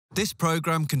This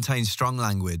programme contains strong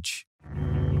language.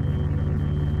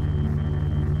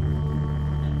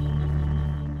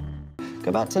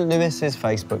 Go back to Lewis's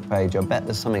Facebook page. I bet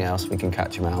there's something else we can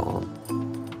catch him out on.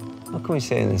 What can we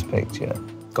see in this picture?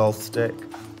 Golf stick.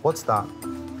 What's that?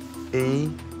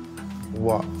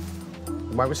 What?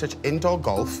 Why we search indoor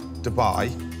golf,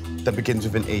 Dubai, that begins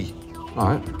with an E. All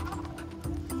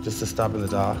right. Just a stab in the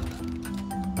dark.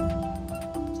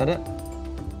 Is that it?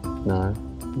 No.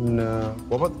 No.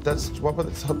 What about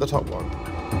the top one?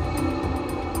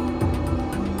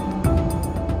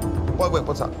 Wait,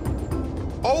 what's that?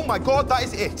 Oh my God, that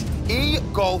is it.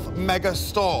 E-Golf Mega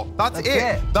Store. That's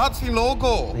it. That's the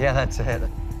logo. Yeah, that's it.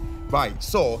 Right,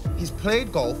 so he's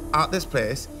played golf at this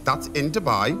place. That's in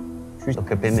Dubai. Should we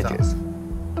look up images?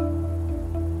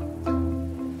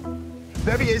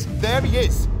 There he is. There he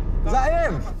is. Is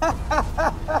that him?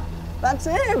 That's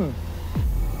him.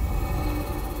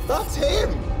 That's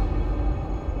him.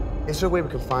 Is there a way we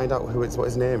can find out what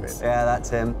his name is? Yeah, that's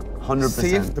him. 100%.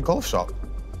 See if the golf shop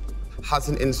has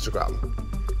an Instagram.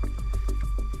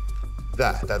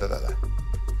 There.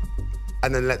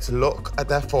 And then let's look at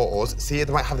their photos. See if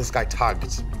they might have this guy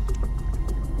tagged.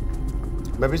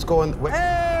 Maybe he's going... Hey,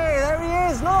 there he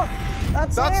is, look!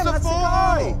 That's him, the that's photo!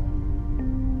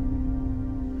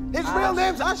 The guy! His real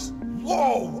name's Ash...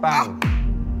 Whoa! Bang.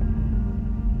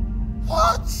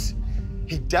 What?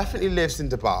 He definitely lives in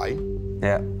Dubai.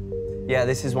 Yeah. Yeah,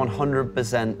 this is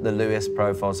 100% the Lewis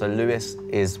profile, so Lewis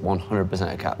is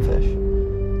 100% a catfish.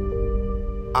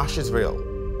 Ash is real.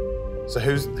 So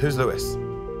who's Lewis?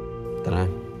 Dunno.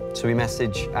 So we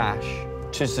message Ash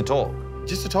just to talk?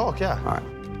 Just to talk, yeah. All right.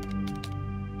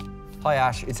 Hi,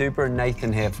 Ash. It's Oobah and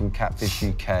Nathan here from Catfish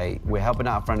UK. We're helping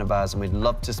out a friend of ours, and we'd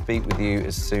love to speak with you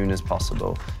as soon as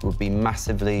possible. It would be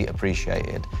massively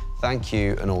appreciated. Thank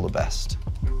you, and all the best.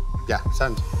 Yeah,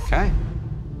 send. OK.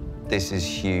 This is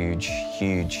huge,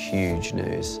 huge, huge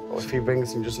news. If he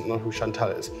rings and doesn't know who Chantelle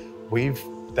is, we've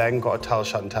then got to tell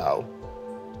Chantelle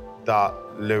that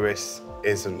Lewis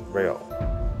isn't real.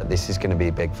 This is going to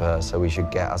be big for her, so we should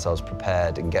get ourselves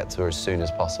prepared and get to her as soon as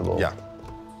possible. Yeah.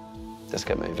 Let's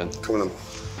get moving. Come on then.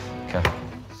 OK.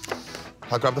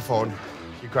 I'll grab the phone,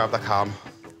 you grab the cam.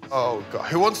 Oh, God.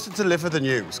 Who wants to deliver the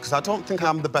news? Because I don't think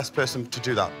I'm the best person to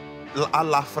do that. I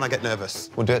laugh when I get nervous.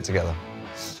 We'll do it together.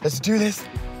 Let's do this.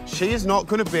 She is not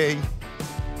going to be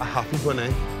a happy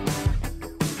bunny.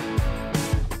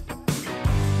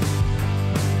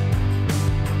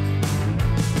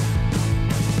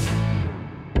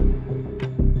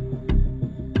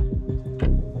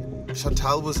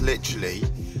 Chantelle was literally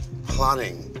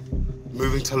planning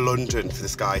moving to London for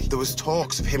this guy. There was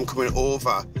talks of him coming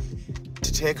over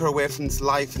to take her away from this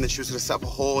life, and then she was going to set up a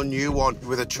whole new one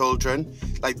with her children.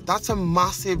 Like, that's a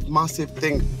massive, massive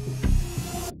thing.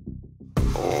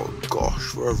 Oh,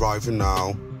 gosh, we're arriving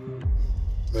now.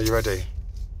 Are you ready?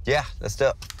 Yeah, let's do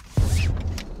it.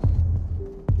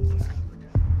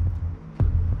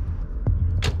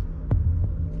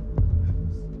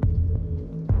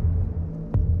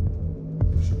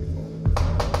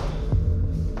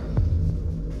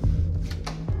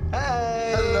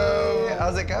 Hey! Hello!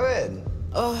 How's it going?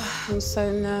 Oh, I'm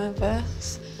so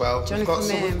nervous. Well, Do you want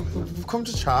to come in? We've come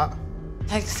to chat.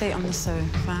 Take a seat on the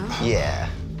sofa. Yeah.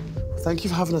 Thank you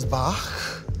for having us back.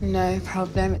 No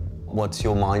problem. What's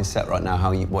your mindset right now?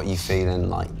 What are you feeling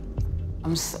like?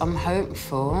 I'm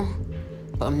hopeful,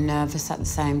 but I'm nervous at the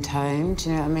same time. Do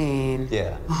you know what I mean?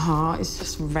 Yeah. My heart is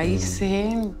just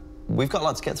racing. We've got a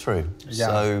lot to get through,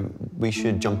 so we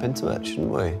should jump into it, shouldn't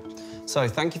we? So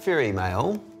thank you for your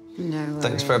email. No worries.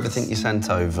 Thanks for everything you sent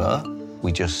over.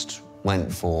 We just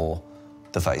went for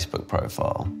the Facebook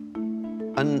profile.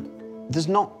 And there's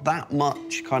not that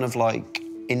much kind of like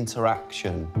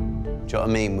interaction, do you know what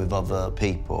I mean, with other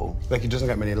people. Like, he doesn't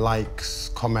get many likes,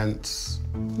 comments,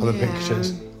 other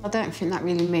pictures. I don't think that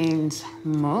really means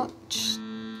much.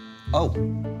 Oh,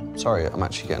 sorry, I'm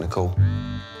actually getting a call.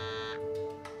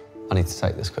 I need to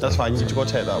take this quickly. That's fine, you need to go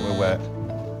take that, we'll wait.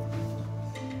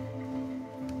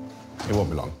 It won't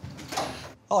be long.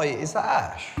 Hi, is that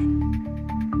Ash?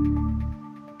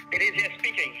 It is, yes,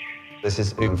 speaking. This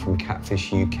is Oobah from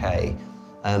Catfish UK.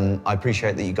 I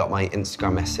appreciate that you got my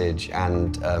Instagram message,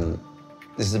 and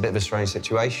this is a bit of a strange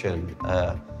situation.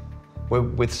 We're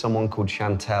with someone called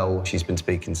Chantelle. She's been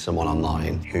speaking to someone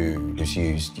online who's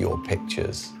used your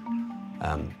pictures.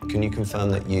 Can you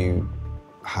confirm that you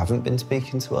haven't been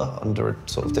speaking to her under a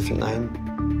sort of different name?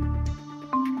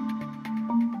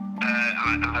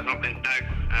 I have not been, no.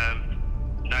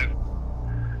 No.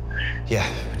 Yeah,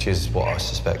 which is what I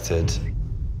suspected.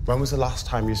 When was the last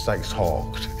time you like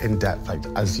talked in depth, like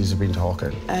as you've been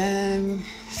talking? A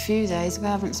few days ago.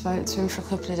 I haven't spoken to him for a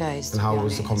couple of days. And how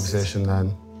was the conversation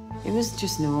then? It was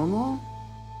just normal.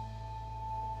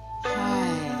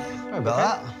 Hi. Sorry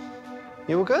about that.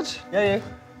 You all good? Yeah, yeah.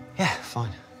 Yeah,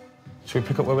 fine. Should we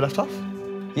pick up where we left off?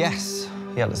 Yes.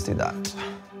 Yeah, let's do that.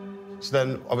 So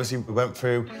then, obviously, we went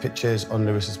through pictures on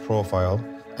Lewis's profile.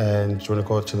 And do you want to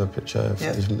go to the picture of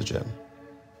from the gym?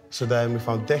 So then we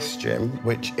found this gym,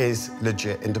 which is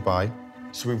legit in Dubai.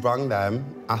 So we rang them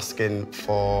asking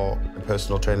for a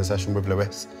personal training session with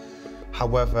Lewis.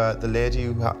 However, the lady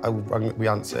who we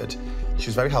answered, she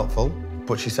was very helpful,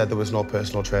 but she said there was no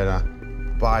personal trainer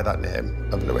by that name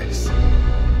of Lewis.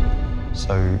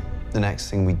 So the next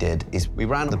thing we did is we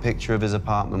ran the picture of his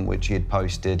apartment, which he had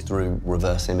posted through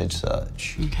reverse image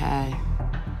search. Okay.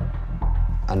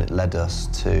 And it led us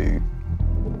to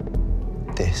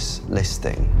this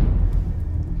listing.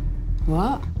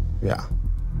 What? Yeah.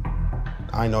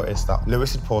 I noticed that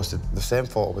Lewis had posted the same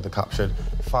photo with the caption,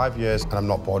 5 years and I'm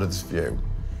not bored of this view.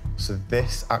 So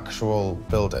this actual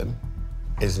building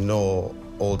is no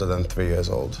older than 3 years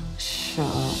old. Shut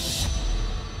up.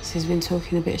 So he's been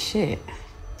talking a bit of shit,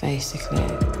 basically.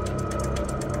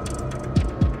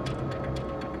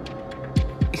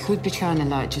 He could be trying to,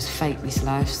 like, just fake this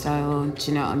lifestyle,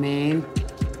 do you know what I mean?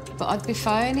 But I'd be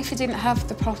fine if he didn't have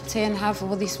the property and have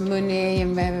all this money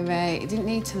and rah. He didn't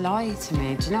need to lie to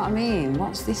me, do you know what I mean?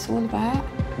 What's this all about?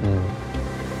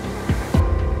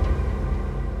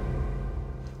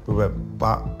 We went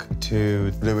back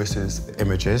to Lewis's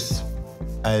images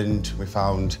and we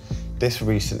found this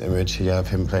recent image here of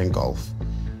him playing golf.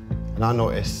 And I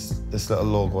noticed this little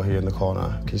logo here in the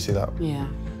corner. Can you see that? Yeah.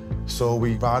 So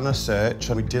we ran a search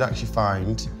and we did actually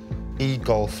find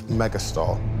e-golf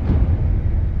megastore.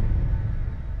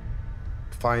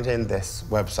 Finding this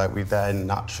website, we then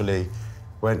naturally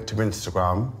went to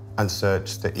Instagram and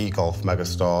searched the e-golf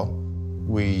megastore.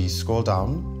 We scrolled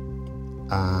down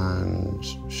and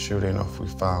surely enough, we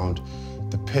found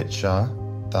the picture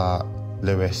that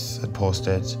Lewis had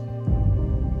posted.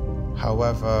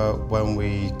 However, when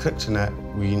we clicked on it,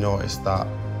 we noticed that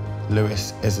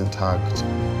Lewis isn't tagged.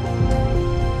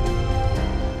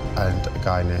 And a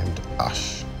guy named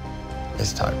Ash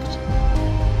is tagged.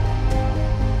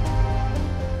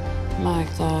 My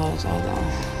God, I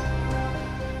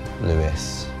don't...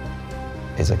 Lewis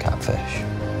is a catfish.